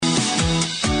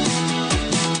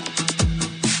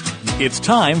It's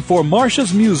time for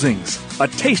Marcia's Musings, a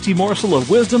tasty morsel of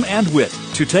wisdom and wit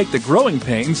to take the growing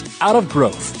pains out of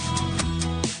growth.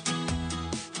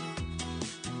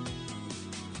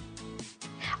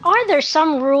 Are there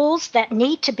some rules that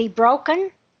need to be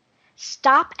broken?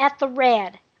 Stop at the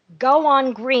red, go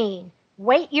on green,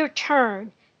 wait your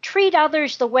turn, treat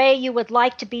others the way you would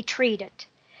like to be treated.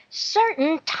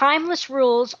 Certain timeless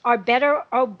rules are better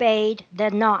obeyed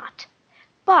than not.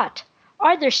 But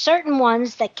are there certain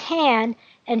ones that can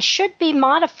and should be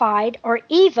modified or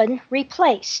even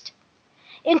replaced?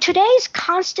 In today's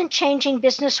constant changing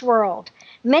business world,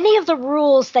 many of the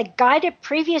rules that guided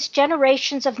previous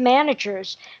generations of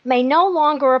managers may no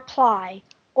longer apply,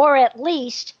 or at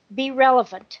least be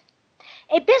relevant.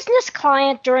 A business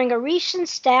client during a recent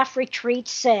staff retreat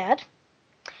said,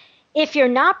 "If you're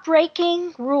not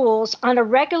breaking rules on a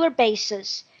regular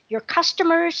basis, your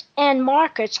customers and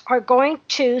markets are going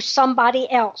to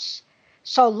somebody else.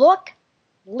 So look,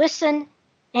 listen,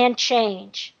 and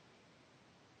change."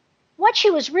 What she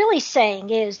was really saying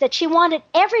is that she wanted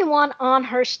everyone on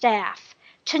her staff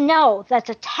to know that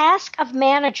the task of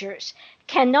managers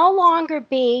can no longer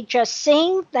be just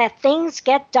seeing that things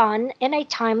get done in a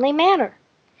timely manner.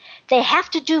 They have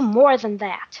to do more than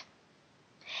that.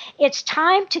 It's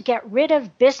time to get rid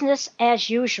of business as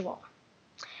usual.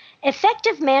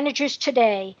 Effective managers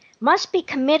today must be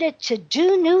committed to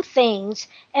do new things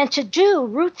and to do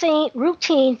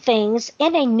routine things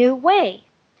in a new way.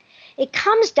 It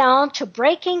comes down to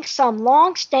breaking some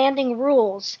long-standing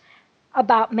rules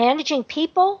about managing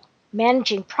people,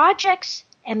 managing projects,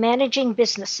 and managing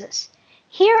businesses.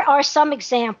 Here are some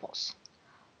examples.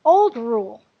 Old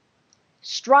rule: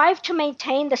 strive to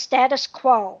maintain the status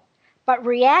quo, but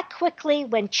react quickly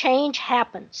when change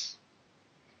happens.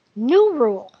 New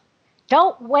rule: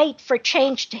 don't wait for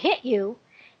change to hit you.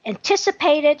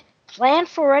 Anticipate it, plan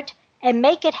for it, and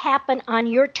make it happen on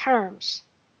your terms.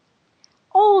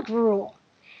 Old rule: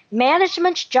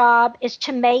 management's job is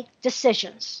to make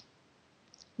decisions.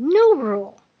 New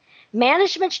rule: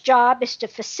 management's job is to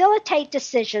facilitate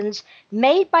decisions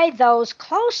made by those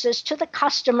closest to the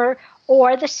customer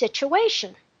or the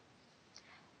situation.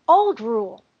 Old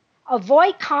rule: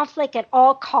 avoid conflict at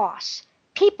all costs.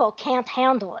 People can't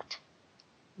handle it.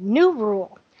 New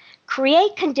rule: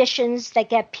 create conditions that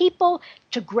get people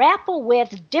to grapple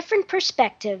with different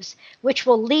perspectives, which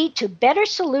will lead to better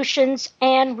solutions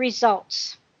and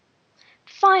results.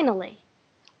 Finally,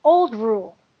 old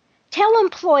rule: tell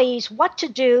employees what to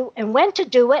do and when to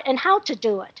do it and how to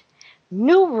do it.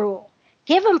 New rule: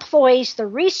 give employees the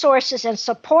resources and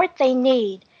support they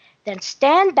need, then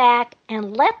stand back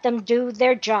and let them do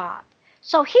their job.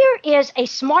 So here is a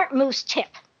smart moves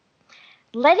tip.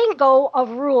 Letting go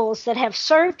of rules that have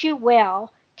served you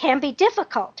well can be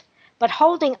difficult, but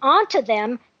holding on to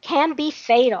them can be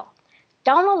fatal.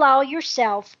 Don't allow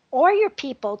yourself or your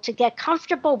people to get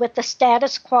comfortable with the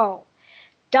status quo.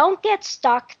 Don't get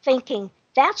stuck thinking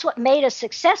that's what made us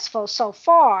successful so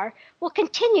far will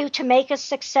continue to make us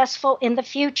successful in the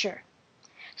future.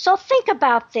 So think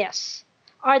about this.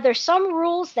 Are there some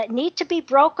rules that need to be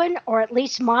broken or at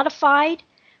least modified?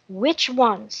 Which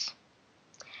ones?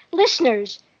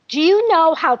 Listeners, do you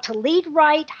know how to lead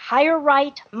right, hire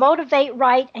right, motivate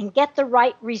right, and get the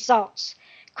right results?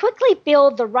 Quickly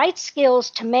build the right skills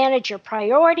to manage your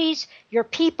priorities, your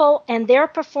people, and their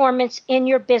performance in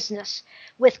your business.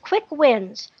 With quick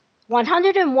wins,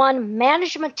 101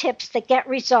 management tips that get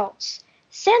results.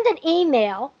 Send an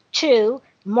email to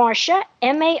Marcia,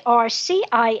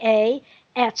 Marcia,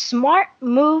 at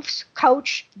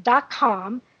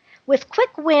smartmovescoach.com with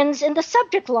quick wins in the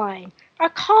subject line, or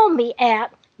call me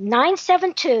at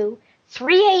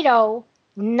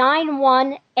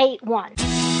 972-380-9181.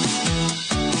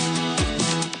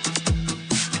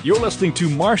 You're listening to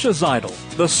Marcia Zeidel,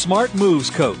 the Smart Moves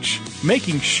Coach,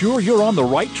 making sure you're on the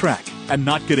right track and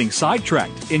not getting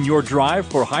sidetracked in your drive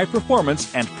for high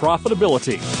performance and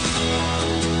profitability.